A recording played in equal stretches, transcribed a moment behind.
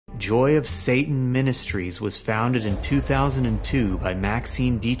Joy of Satan Ministries was founded in 2002 by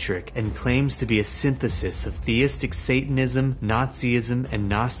Maxine Dietrich and claims to be a synthesis of theistic Satanism, Nazism, and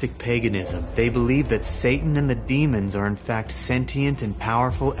Gnostic paganism. They believe that Satan and the demons are in fact sentient and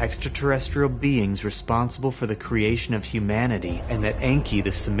powerful extraterrestrial beings responsible for the creation of humanity, and that Enki,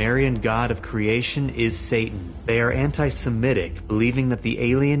 the Sumerian god of creation, is Satan. They are anti-Semitic, believing that the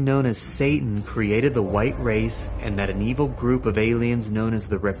alien known as Satan created the white race, and that an evil group of aliens known as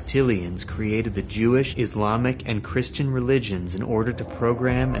the reptilians created the Jewish, Islamic, and Christian religions in order to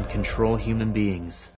program and control human beings.